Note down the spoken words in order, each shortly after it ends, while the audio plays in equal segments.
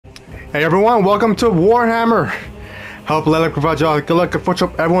Hey everyone, welcome to Warhammer. Hope good luck,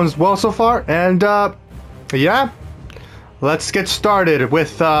 hope everyone's well so far, and yeah, let's get started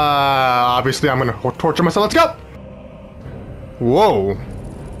with obviously I'm gonna torture myself. Let's go. Whoa.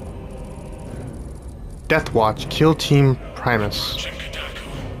 Death Watch, kill Team Primus.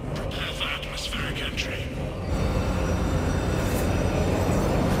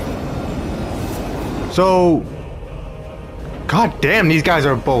 So, god damn, these guys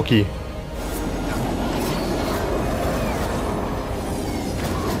are bulky.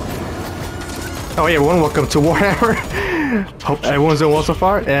 Oh hey everyone, welcome to Warhammer. Hope everyone's doing well so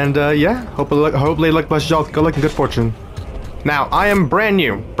far, and yeah, hopefully luck bless y'all, good luck and good fortune. Now, I am brand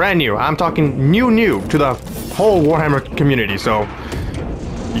new. I'm talking new to the whole Warhammer community, so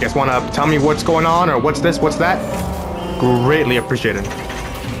you guys want to tell me what's going on, or what's this, what's that? Greatly appreciated.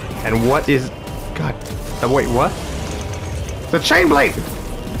 And what is... God, wait, what? The chain blade!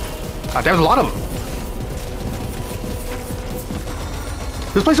 There's a lot of them.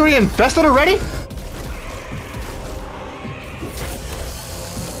 This place already infested already?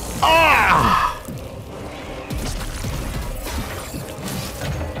 Ah!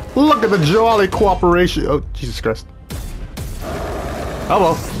 Look at the jolly cooperation. Oh, Jesus Christ. Oh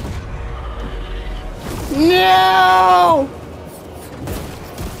well. No!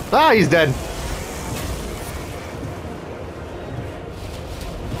 Ah, he's dead.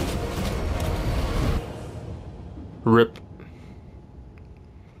 Rip.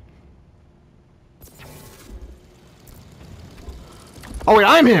 Oh wait,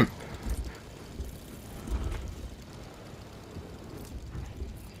 I'm him!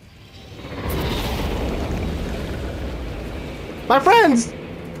 My friends!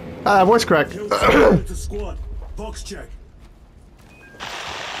 Voice crack. To squad. Box check.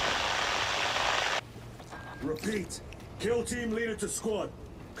 Repeat. Kill team leader to squad.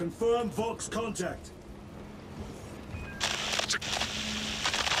 Confirm Vox contact.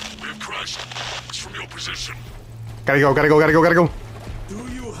 We have crashed. It's from your position. Gotta go. Do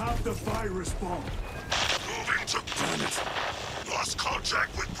you have the virus bomb? Moving to planet. Lost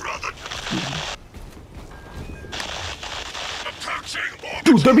contact with brother. Approaching.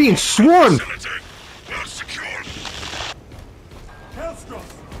 Dude, they're being swarmed! Well secured. Hellstrom,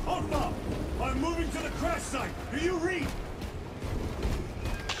 hold up. I'm moving to the crash site. Do you read?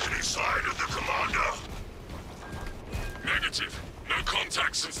 Any sign of the commander? Negative. No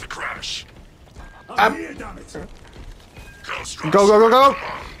contact since the crash. I'm here, damn it. Go.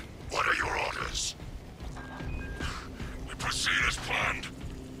 What are your orders? We proceed as planned.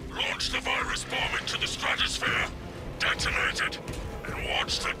 Launch the virus bomb into the stratosphere. Detonate it. And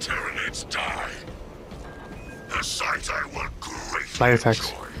watch the Tyranids die. A sight I will greatly Flight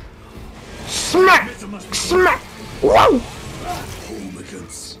attacks. enjoy. Smack! Whoa!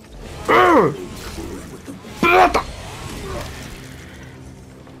 Hooligans.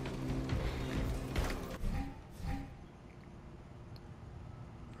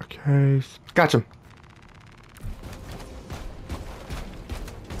 Okay, gotcha.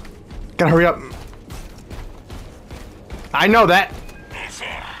 Gotta hurry up. I know that. Alpha,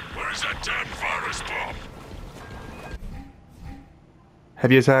 where is that damn virus bomb?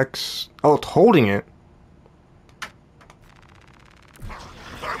 Heavy attacks. Oh, it's holding it.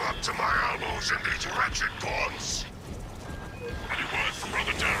 I'm up to my elbows in these wretched bonds. Any word from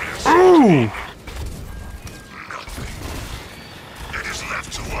Brother Darius? Ooh! Nothing. It is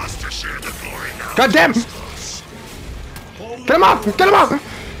left to us to share the glory now. God damn! Get him up! Get him up!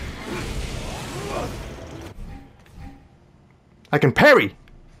 I can parry!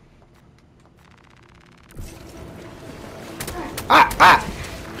 Ah!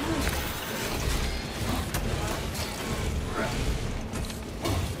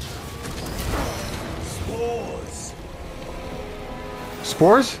 Spores.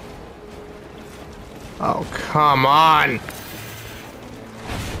 Spores? Oh, come on!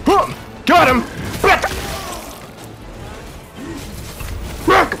 Boom! Got him!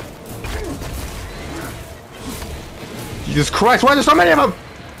 Jesus Christ, why are there so many of them?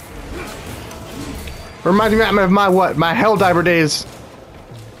 Reminds me of my Helldiver days.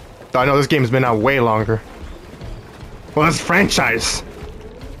 I know this game's been out way longer. Well, this franchise.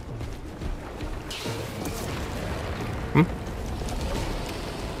 Hmm?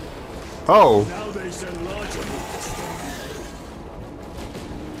 Oh. Now they send larger.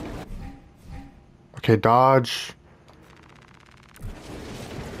 Okay, dodge.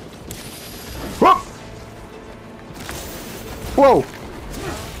 Whoa! Whoa!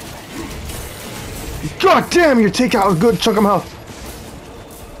 God damn, you take out a good chunk of health.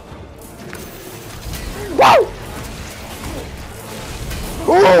 Whoa!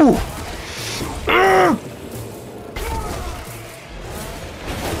 Ooh!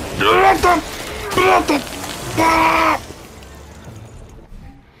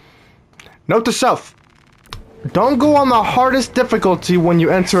 Note to self. Don't go on the hardest difficulty when you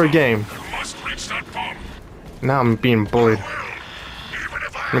enter a game. You must reach that bomb. Now I'm being bullied. Even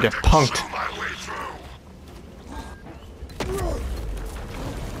if I I'm gonna get punked. my way through.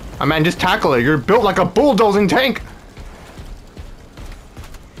 I mean, just tackle it. You're built like a bulldozing tank.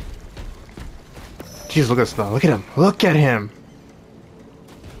 Jeez, look at this though. Look at him. Look at him.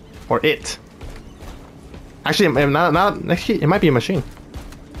 Or it. Actually, actually, it might be a machine.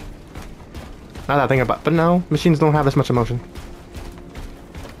 Now that I think about it. But no, machines don't have as much emotion.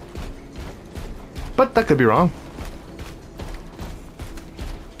 But that could be wrong.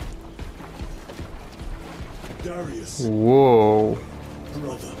 Darius, Whoa.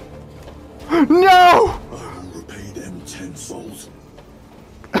 brother, No! I will repay them tenfold.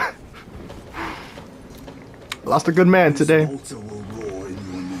 Lost a good man today. This altar will roar in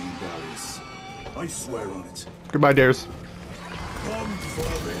your name, Darius. I swear on it. Goodbye, Darius. Come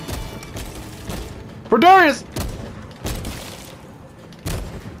for me. For Darius!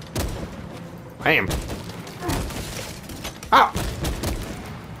 Bam. Ow!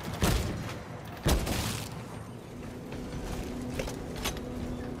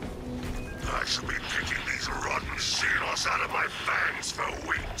 I shall be picking these rotten seals out of my fangs for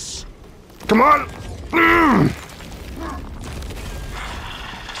weeks. Come on!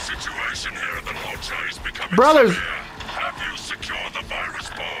 Situation here at the launcher is becoming Brothers! severe. Have you secured the virus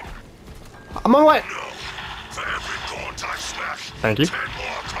bomb? I'm on the way. No. For every gaunt I smash, Thank you. 10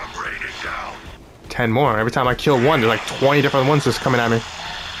 more come raining down. 10 more. Every time I kill one, there's like 20 different ones just coming at me. If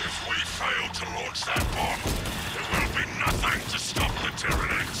we fail to launch that bomb, there will be nothing to stop the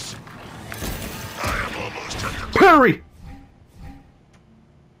Tyranids. I am almost at the Parry!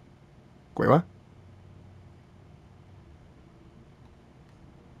 Wait, what?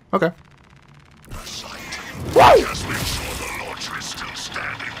 Okay. site. Whoa! Just make sure the launcher is still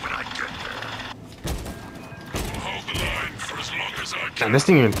standing when I get there. Hold the line for as long as I can. Man, this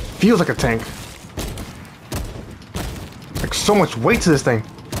thing even feels like a tank. Like so much weight to this thing.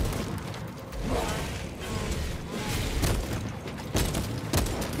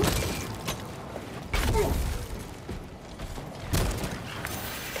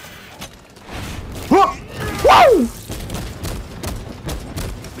 Whoa! Whoa!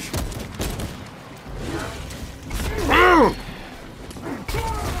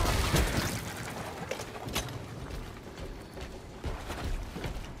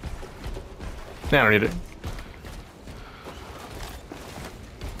 Nah, I don't need it.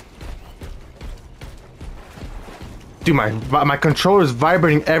 Dude, my controller is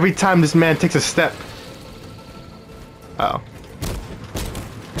vibrating every time this man takes a step. Uh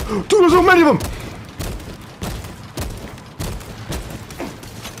oh. Dude, there's so many of them!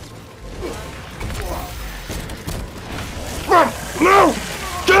 No!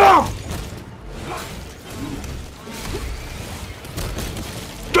 Get off!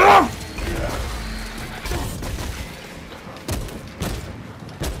 Get off!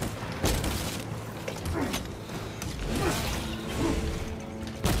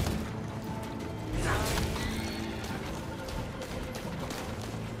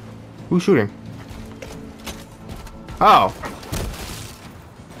 Who's shooting? Oh.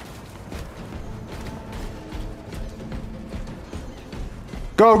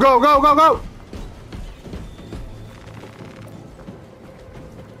 Go, go, go, go, go!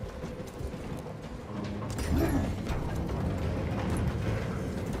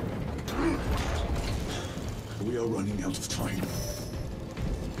 We are running out of time.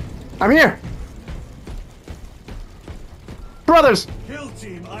 I'm here! Brothers! Kill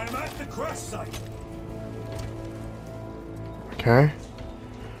team, I am at the crash site. Okay.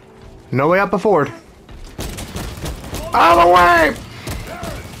 No way up the ford. Out of the way!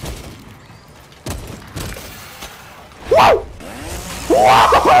 Whoa!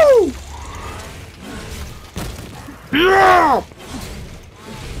 Whoa! Yeah!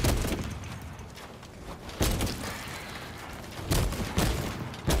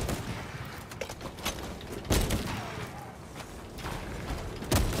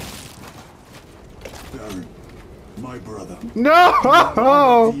 Baron, my brother.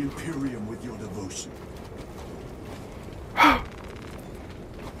 No! The Imperium with your devotion. I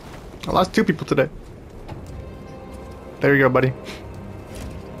lost 2 people today. There you go, buddy.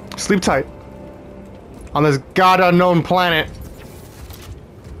 Sleep tight. On this god-unknown planet.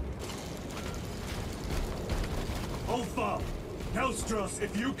 Alpha, Hellstros,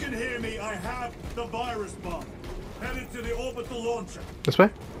 if you can hear me, I have the virus bomb. Headed to the orbital launcher. This way?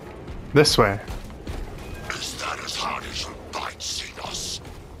 This way. Is that as hard as your bite, Xenos?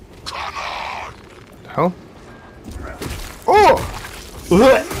 Come on! Hell? Oh!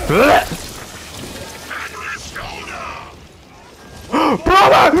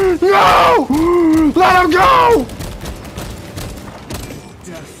 Brother! No! Let him go!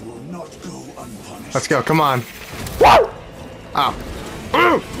 Death will not go unpunished. Let's go, come on. Woo! Ow.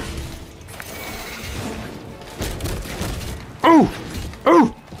 Ooh! Ooh!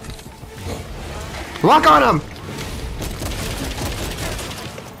 Ooh! Lock on him!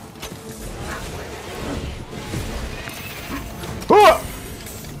 Ooh!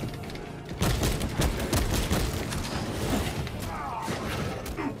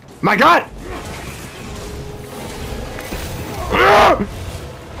 My God! Ah!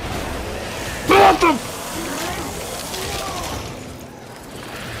 What the?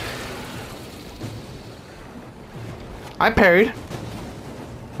 I parried.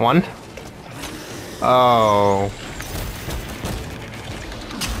 One. Oh.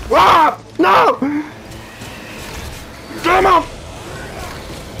 Ah! No! Get him off!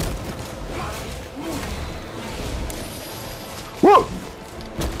 Whoa!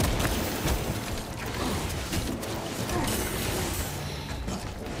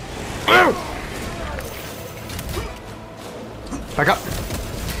 Back up.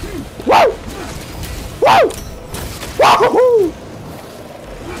 Whoa! Whoa! Whoa!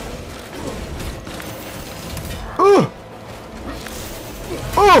 Oh!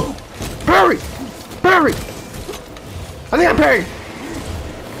 Oh! Parry! Parry! I think I'm parried!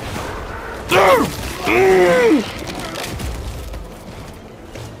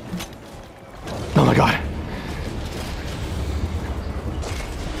 Oh my God.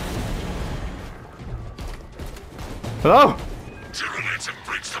 Hello?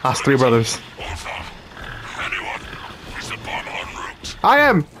 Us three brothers. Anyone? Is the bomb en route? I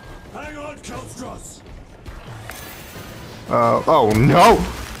am! Hang on, Kelstros. Oh no!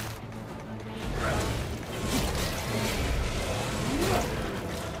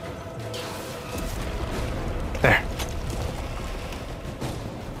 There.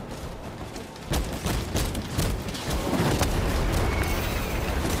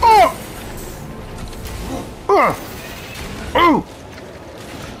 Oh! Oh!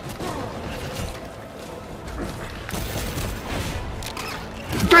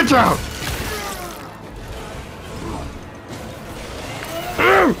 Get down!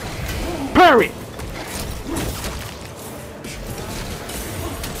 Parry!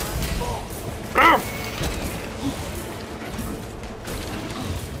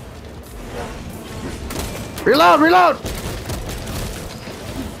 Reload! Reload!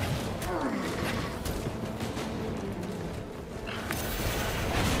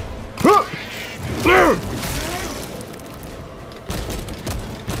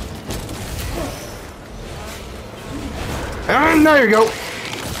 And there you go.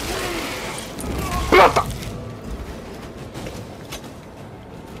 Brother!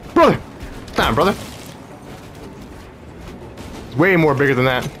 Damn, brother. It's way more bigger than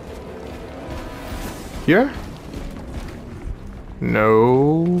that. Here?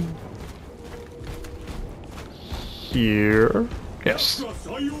 No. Here? Yes.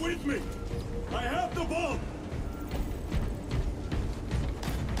 Kelstros, are you with me? I have the bomb.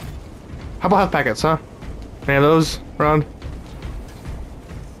 How about health packets, huh? Any of those around?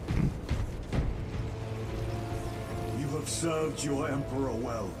 You have served your emperor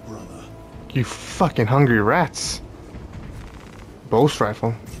well, brother. You fucking hungry rats. Boast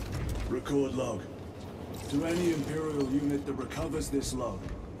rifle. Record log. To any Imperial unit that recovers this log,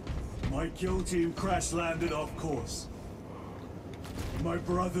 my kill team crash landed off course. My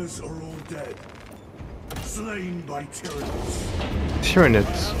brothers are all dead. Slain by Tyranids. Tyranids.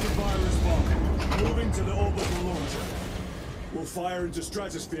 I have the virus bomb. Moving to the orbital launcher. We'll fire into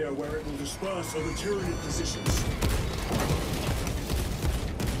stratosphere where it will disperse other Tyranid positions.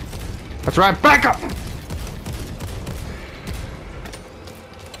 That's right, back up!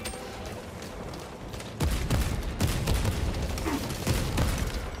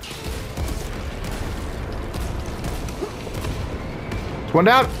 One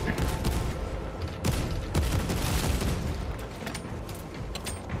down.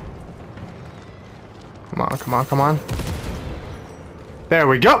 Come on, come on, come on. There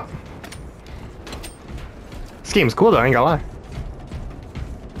we go. This game's cool though, I ain't gonna lie.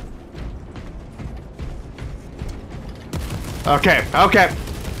 Okay, okay.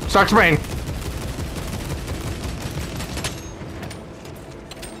 Start spraying.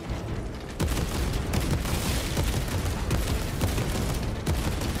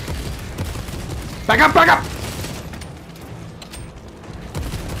 Back up, back up!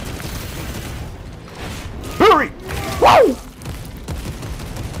 Whoa!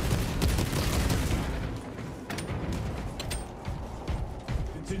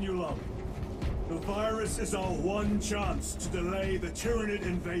 Continue long. The virus is our one chance to delay the Tyranid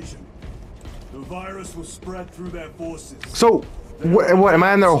invasion. The virus will spread through their forces. So, what, am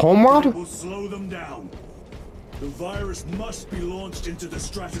I in their homeworld? It will slow them down. The virus must be launched into the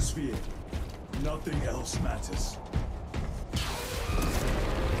stratosphere. Nothing else matters.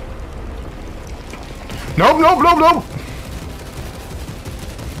 Nope, nope, nope, nope!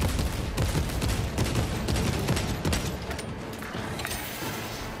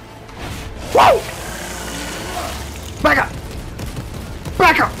 Whoa! Back up!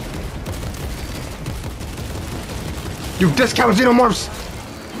 Back up! You discount xenomorphs!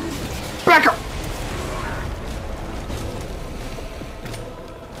 Back up!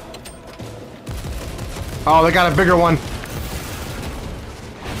 Oh, they got a bigger one.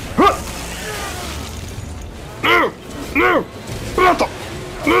 Huh! No! No! No!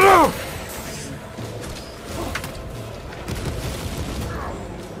 No!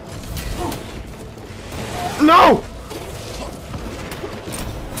 No!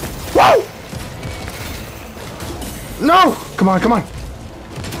 Whoa! No! Come on, come on.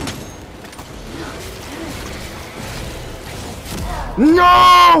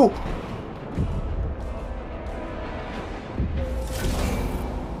 No!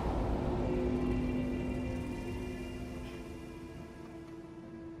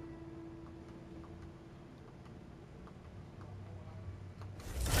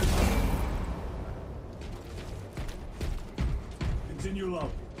 Continue low.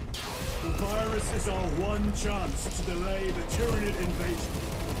 The virus is our one chance to delay the Tyranid invasion.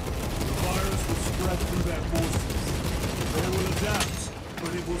 The virus will spread through their forces. They will adapt,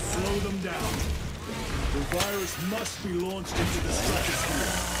 but it will slow them down. The virus must be launched into the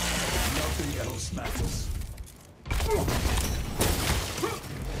stratosphere. Nothing else matters.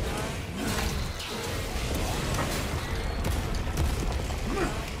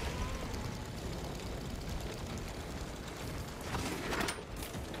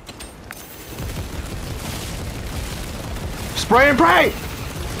 Spray and pray!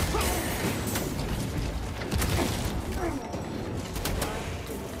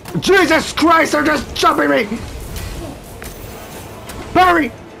 Jesus Christ, they're just jumping me!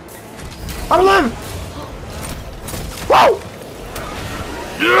 Hurry! I'm alive! Whoa!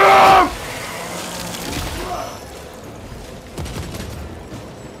 Yeah!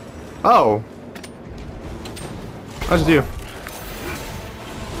 Oh. How'd you do?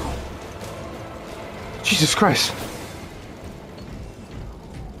 Jesus Christ.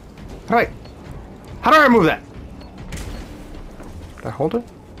 How do I remove that? Did I hold it?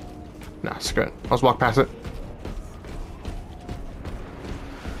 Nah, screw it. I'll just walk past it.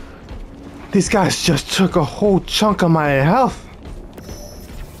 These guys just took a whole chunk of my health.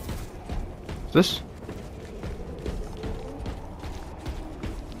 Is this?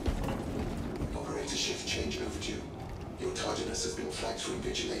 Operator shift change overdue. Your tardiness has been flagged for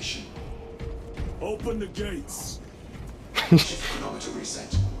invigilation. Open the gates. Shift chronometer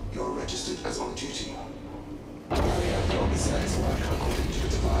reset. You're registered as on duty. Your says work according to the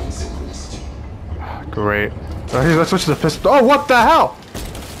divine synchronicity. Great. Let's switch to the pistol. Oh, what the hell?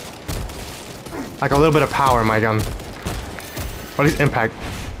 Like a little bit of power in my gun. What is impact?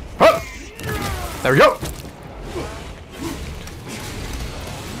 Oh! There we go.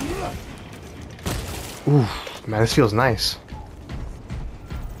 Ooh, man, this feels nice.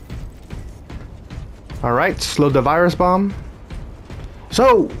 All right, slow the virus bomb.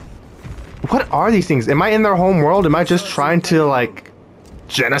 So, what are these things? Am I in their home world? Am I just trying to, like,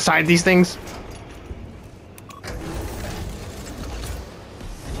 genocide these things?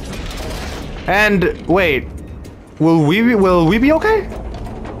 And, wait. Will we be okay?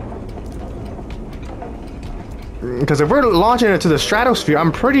 Because if we're launching it to the stratosphere,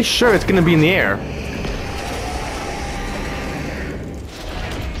 I'm pretty sure it's gonna be in the air.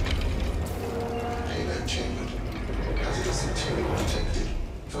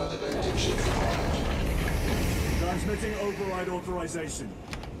 Transmitting override authorization.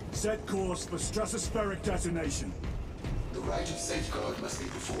 Set course for stratospheric detonation. The rite of safeguard must be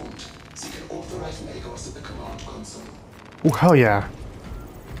performed. Seek an authorized Magos at the command console. Oh, hell yeah.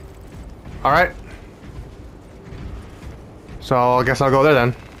 Alright. So, I guess I'll go there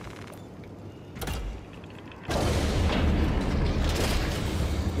then.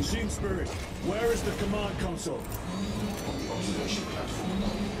 Machine Spirit, where is the command console? On the observation platform.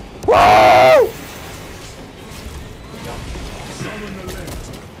 Whoa! Summon the lift.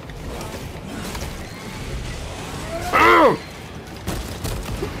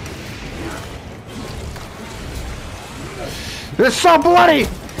 It's so bloody!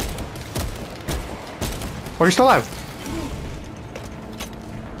 Oh, you're still alive.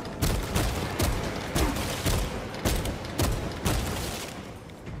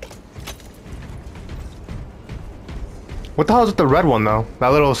 What the hell is with the red one, though? That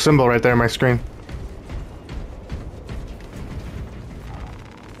little symbol right there on my screen.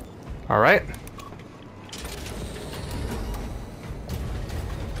 Alright.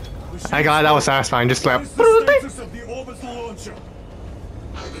 Thank God, that was satisfying. Just like... What is the status of the orbital launcher?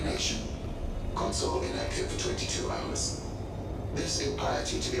 Hibernation. Console inactive for 22 hours. This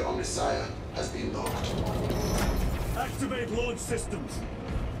impiety to the Omniscire has been locked. Activate launch systems.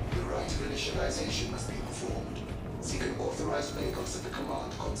 The rite of initialization must be performed. Seek an authorized Magos at the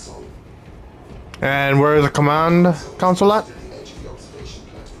command console. And where is the command console at? To the edge of the observation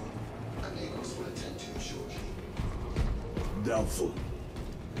platform. A Magos will attend to you shortly. Doubtful.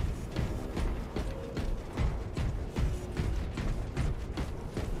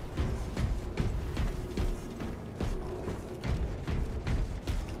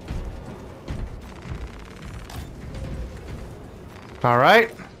 Alright.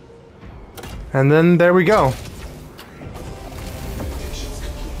 And then there we go. Predictions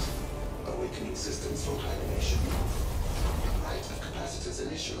complete. Awakening systems from hibernation. Rite of capacitors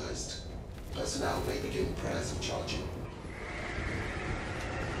initialized. Personnel may begin prayers of charging.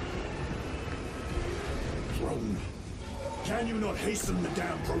 Drone. Can you not hasten the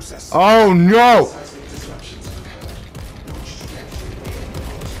damn process? Oh no! Seismic disruptions have occurred. Launch trajectory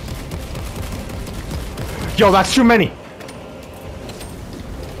may Yo, that's too many!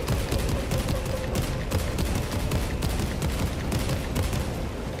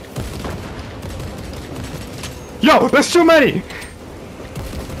 Yo, there's too many!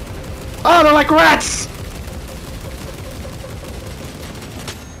 Oh, they're like rats!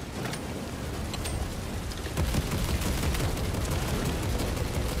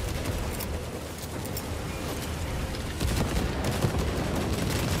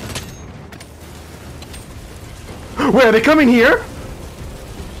 Wait, are they coming here?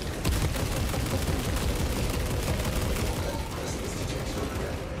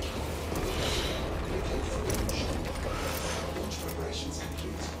 launch preparations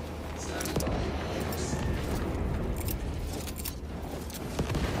complete. Standing by. Magos.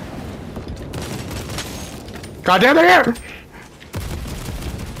 Goddamn, they're here!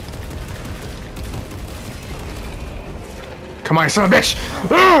 Come on, you son of a bitch!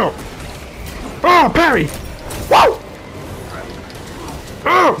 Oh! Oh, parry! Whoa!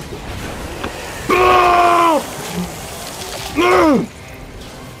 Oh! Oh! Oh!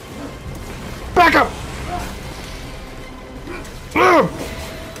 Back up! Oh!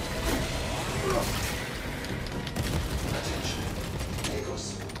 Magos.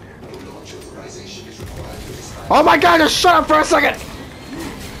 No launch authorization is required for this flight. Oh my God, just shut up for a second!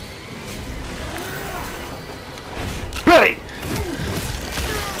 Billy!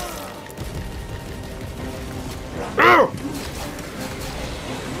 Oh!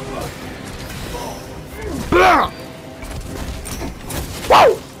 Blah!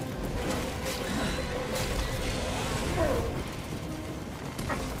 Whoa!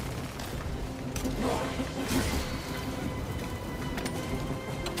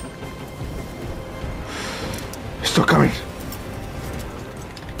 Still coming.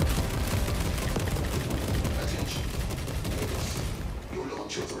 Attention. Magos. No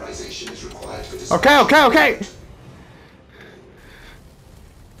launch authorization is required for this Okay, okay, okay!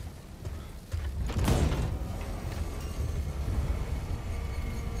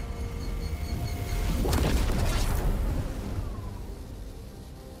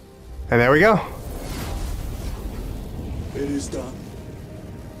 And there we go. It is done.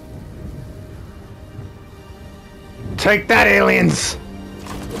 Take that, aliens!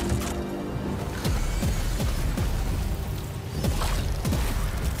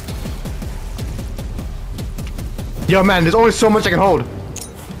 Yo, man, there's only so much I can hold.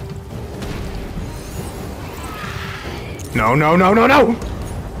 No, no, no, no, no!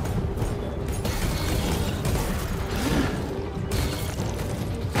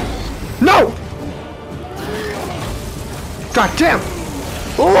 No! God damn!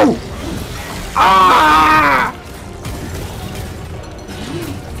 Ooh! Ah!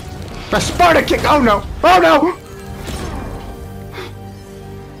 The Sparta kick! Oh no! Oh no!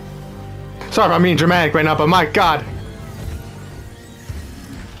 Sorry if I'm being dramatic right now, but my God!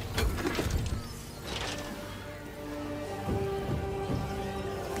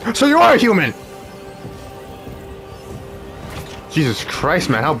 So you are a human! Jesus Christ,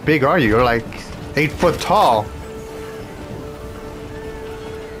 man, how big are you? You're like 8 foot tall.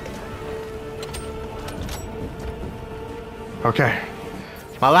 Okay.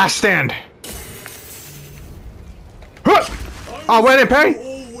 My last stand. Huh! Oh, wait, parry?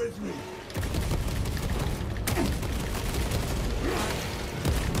 All with me.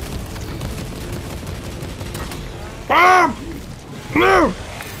 Ah! No!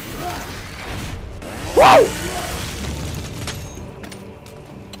 Whoa!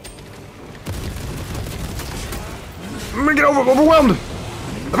 I'm gonna get overwhelmed!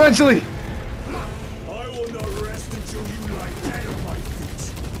 Eventually! I will not rest until you lie dead at my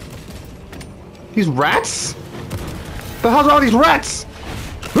feet. These rats? The hell's all these rats?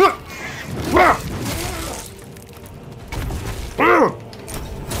 Huh! Ah! Ah!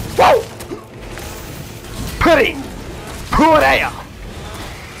 Whoa! Pity! Who are they?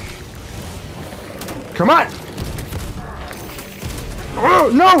 Come on! Oh,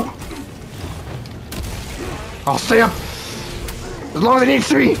 no! I'll stay up as long as it needs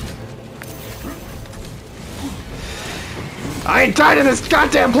to be. I ain't died in this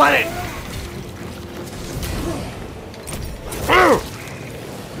goddamn planet! Oh!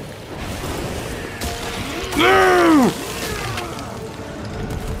 No!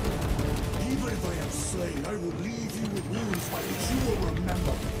 Even if I am slain, I will leave you with wounds by which you will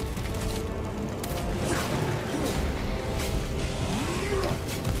remember.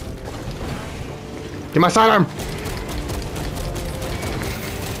 Get my sidearm!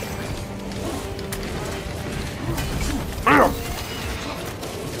 Ow!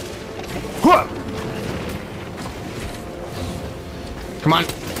 Huh! Come on!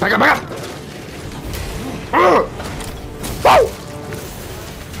 Back up! Back up! Whoa!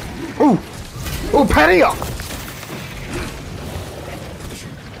 Ooh! Ooh, patty up!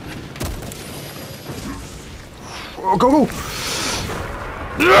 Oh, go, go!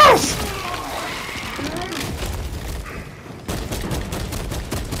 Yes!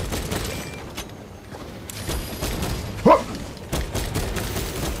 Huh!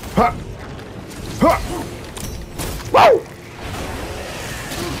 Huh! Huh! Whoa!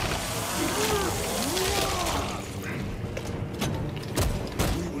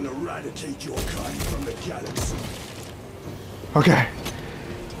 We will eradicate your kind from the galaxy. Okay.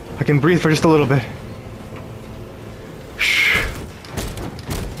 I can breathe for just a little bit. Shh.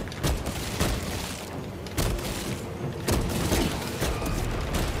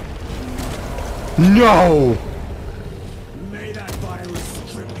 No! May that virus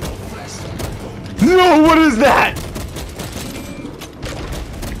strip your flesh. No, what is that?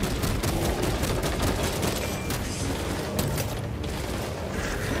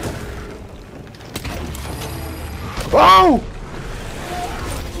 Oh!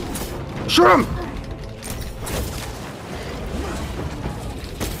 Shoot him!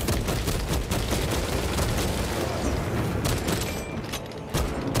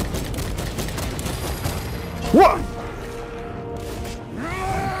 What?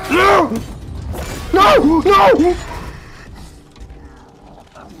 No! No! No!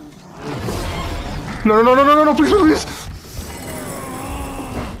 No, no, no, no, no, no, please, please, please!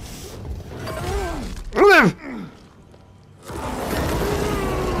 Live!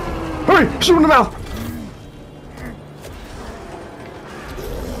 Hurry! Shoot him in the mouth!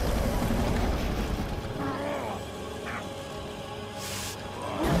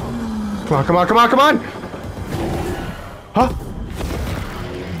 Come on, come on, come on, come on! Huh?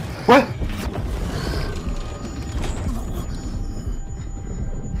 What?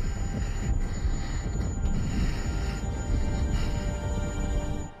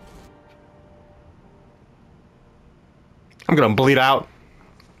 I'm gonna bleed out.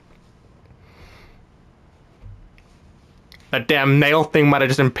 That damn nail thing might have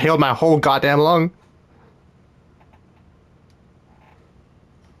just impaled my whole goddamn lung.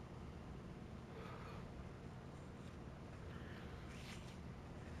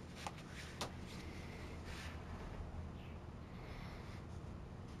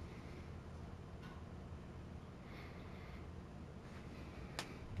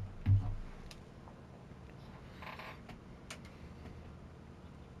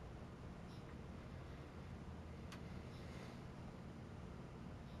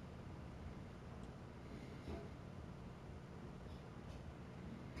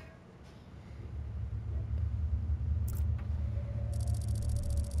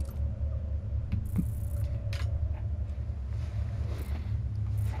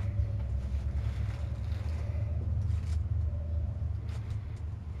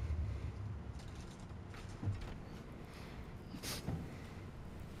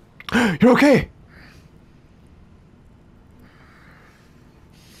 You're okay.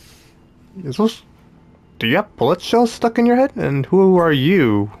 Is those... Do you have bullet shells stuck in your head? And who are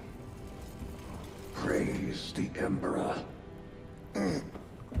you? Praise the Emperor.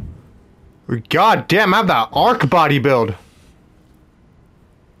 God damn, I have that arc body build.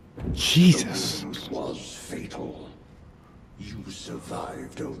 Jesus. It was fatal. You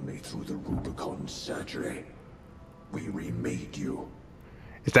survived only through the Rubicon surgery. We remade you.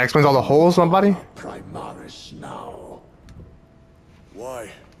 Is that explains all the holes, somebody? Primaris now. Why?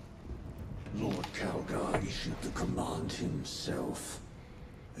 Lord Calgar issued the command himself.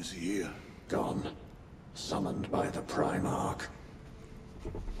 Is he here? Gone. Summoned by the Primarch.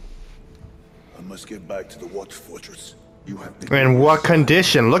 I must get back to the Watch Fortress. You have been... In what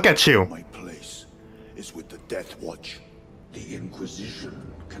condition? Look at you. My place is with the Death Watch. The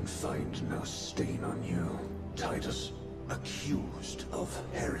Inquisition can find no stain on you, Titus. Accused of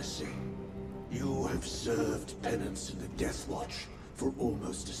heresy. You have served penance in the Death Watch for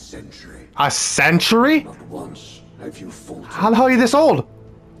almost a century. A century? Not once have you faltered. How the hell are you this old?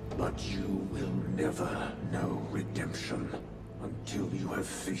 But you will never know redemption until you have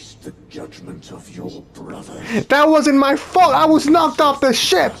faced the judgment of your brothers. That wasn't my fault. I was knocked off the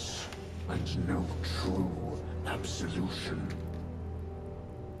ship. And no true absolution.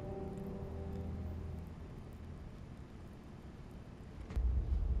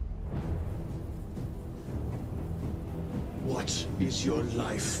 What is your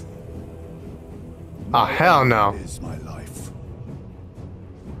life? Oh, hell no. Is my life.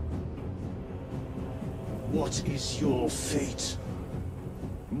 What is your fate?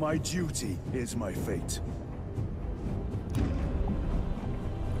 My duty is my fate.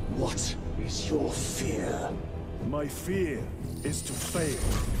 What is your fear? My fear is to fail.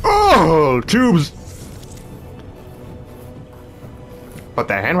 Oh, tubes. But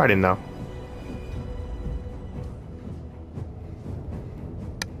the handwriting, though.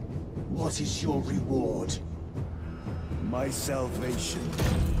 What is your reward? My salvation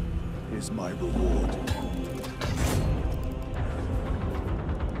is my reward.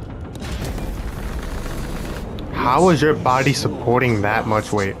 How is your body supporting that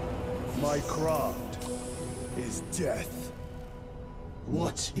much weight? My craft is death.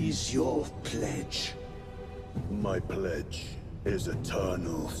 What is your pledge? My pledge is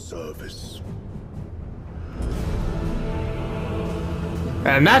eternal service.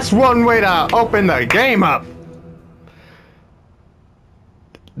 And that's one way to open the game up.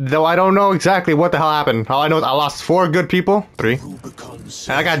 Though I don't know exactly what the hell happened. All I know is I lost 4 good people. 3. And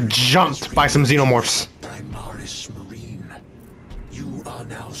I got jumped by some xenomorphs. Primaris Marine. You are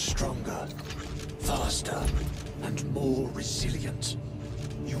now stronger, faster, and more resilient.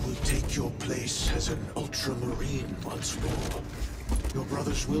 You will take your place as an Ultramarine once more. Your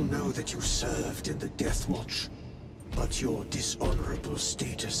brothers will know that you served in the Death Watch. But your dishonorable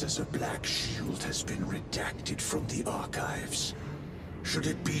status as a Black Shield has been redacted from the archives. Should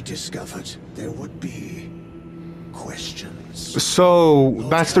it be discovered, there would be questions. So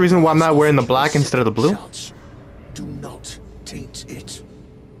that's the reason why I'm not wearing the black instead of the blue? Do not taint it.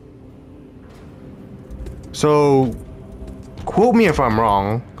 So, quote me if I'm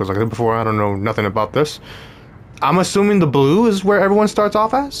wrong, because like I said before, I don't know nothing about this. I'm assuming the blue is where everyone starts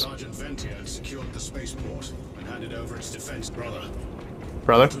off as? Sergeant Ventia had secured the spaceport and handed over its defense. Brother.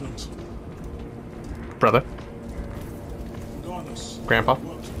 Brother? Garnus, Grandpa?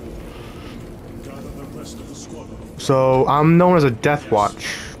 gather the rest of the squadron. So, I'm known as a Death Watch,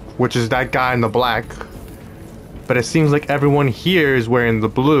 which is that guy in the black. But it seems like everyone here is wearing the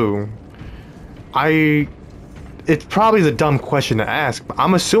blue. It's probably the dumb question to ask, but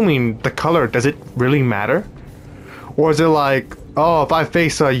I'm assuming the color, does it really matter? Or is it like, oh, if I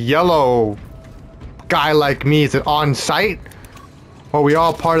face a yellow guy like me, is it on sight? Or are we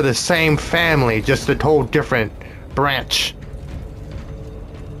all part of the same family, just a whole different branch?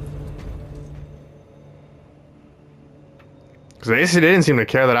 Because they didn't seem to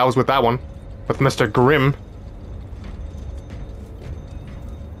care that I was with that one. With Mr. Grimm.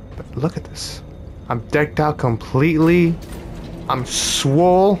 But look at this. I'm decked out completely. I'm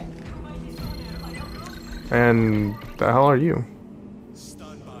swole. And the hell are you?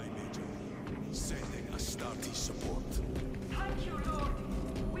 Stand by, Major. Sending Astarte support.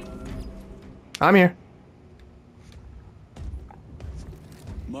 I'm here.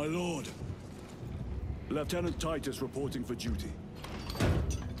 My lord. Lieutenant Titus reporting for duty.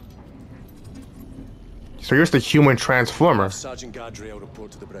 So you're just the human transformer. Sergeant Gadriel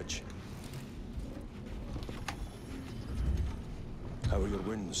report to the bridge. How are your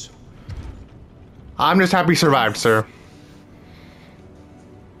wounds? I'm just happy you survived, sir.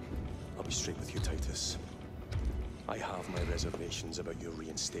 I'll be straight with you, Titus. I have my reservations about your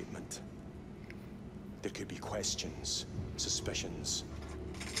reinstatement. There could be questions, suspicions.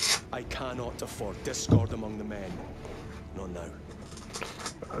 I cannot afford discord among the men. Not now.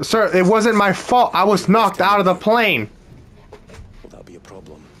 Sir, it wasn't my fault. I was knocked out of the plane. Will that be a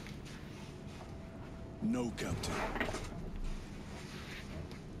problem? No, Captain.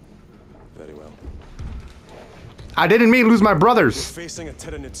 Very well. I didn't mean to lose my We're brothers. facing a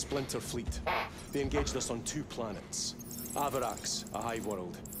Tyranid splinter fleet. They engaged us on 2 planets. Avarax, a hive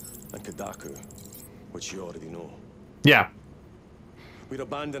world, and Kadaku, which you already know. Yeah. We're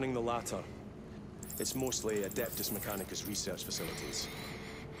abandoning the latter. It's mostly Adeptus Mechanicus research facilities.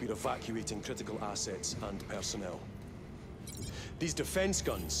 We're evacuating critical assets and personnel. These defense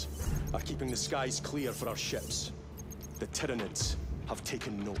guns are keeping the skies clear for our ships. The Tyranids have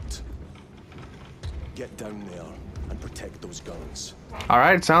taken note. Get down there and protect those guns.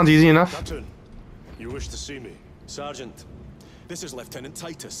 Alright, sounds easy enough. Captain, you wish to see me? Sergeant, this is Lieutenant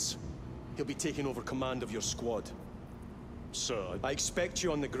Titus. He'll be taking over command of your squad. Sir, I expect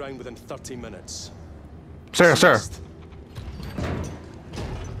you on the ground within 30 minutes. Sir, sir.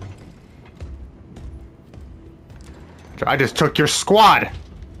 I just took your squad.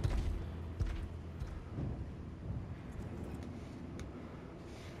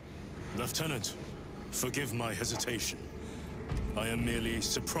 Lieutenant, forgive my hesitation. I am merely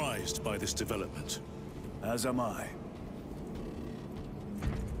surprised by this development. As am I.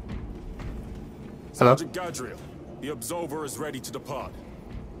 Hello? Sergeant Gadriel, the Absolver is ready to depart.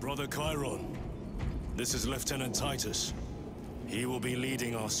 Brother Chiron, this is Lieutenant Titus. He will be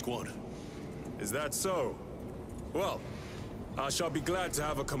leading our squad. Is that so? Well, I shall be glad to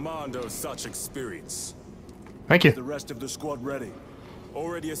have a commander of such experience. Thank you. The rest of the squad ready?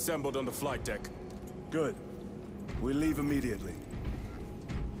 Already assembled on the flight deck. Good. We leave immediately.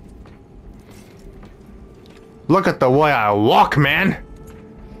 Look at the way I walk, man.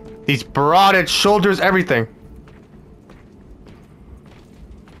 These broaded shoulders, everything.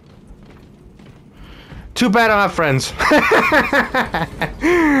 Too bad I don't have friends.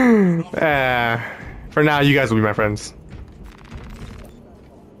 For now, you guys will be my friends.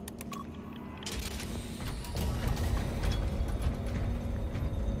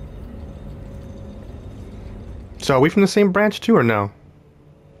 So, are we from the same branch too, or no?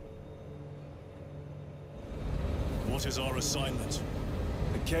 What is our assignment?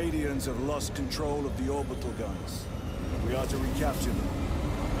 Acadians have lost control of the orbital guns. We are to recapture them.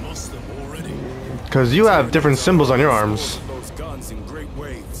 Lost them already. Because you have different symbols on your arms. Those guns in great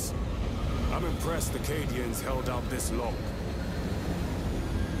waves. I'm impressed the Acadians held out this long.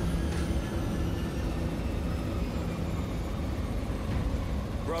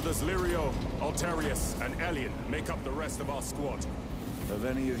 Brothers Lirio, Altarius, and Elian make up the rest of our squad. Have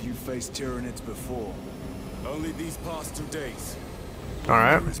any of you faced Tyranids before? Only these past 2 days.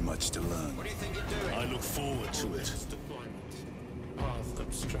 Alright. There is much to learn. I look forward to it.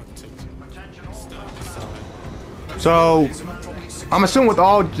 So, I'm assuming with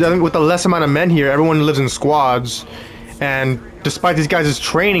with the less amount of men here, everyone lives in squads, and despite these guys'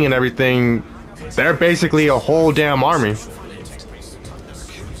 training and everything, they're basically a whole damn army.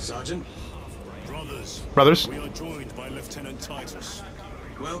 Sergeant, Brothers? We are joined by Lieutenant Titus.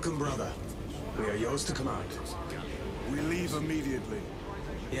 welcome, brother. We are yours to command. We leave immediately.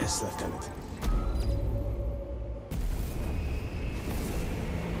 Yes, Lieutenant.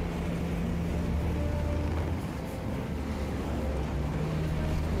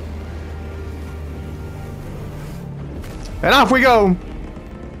 And off we go!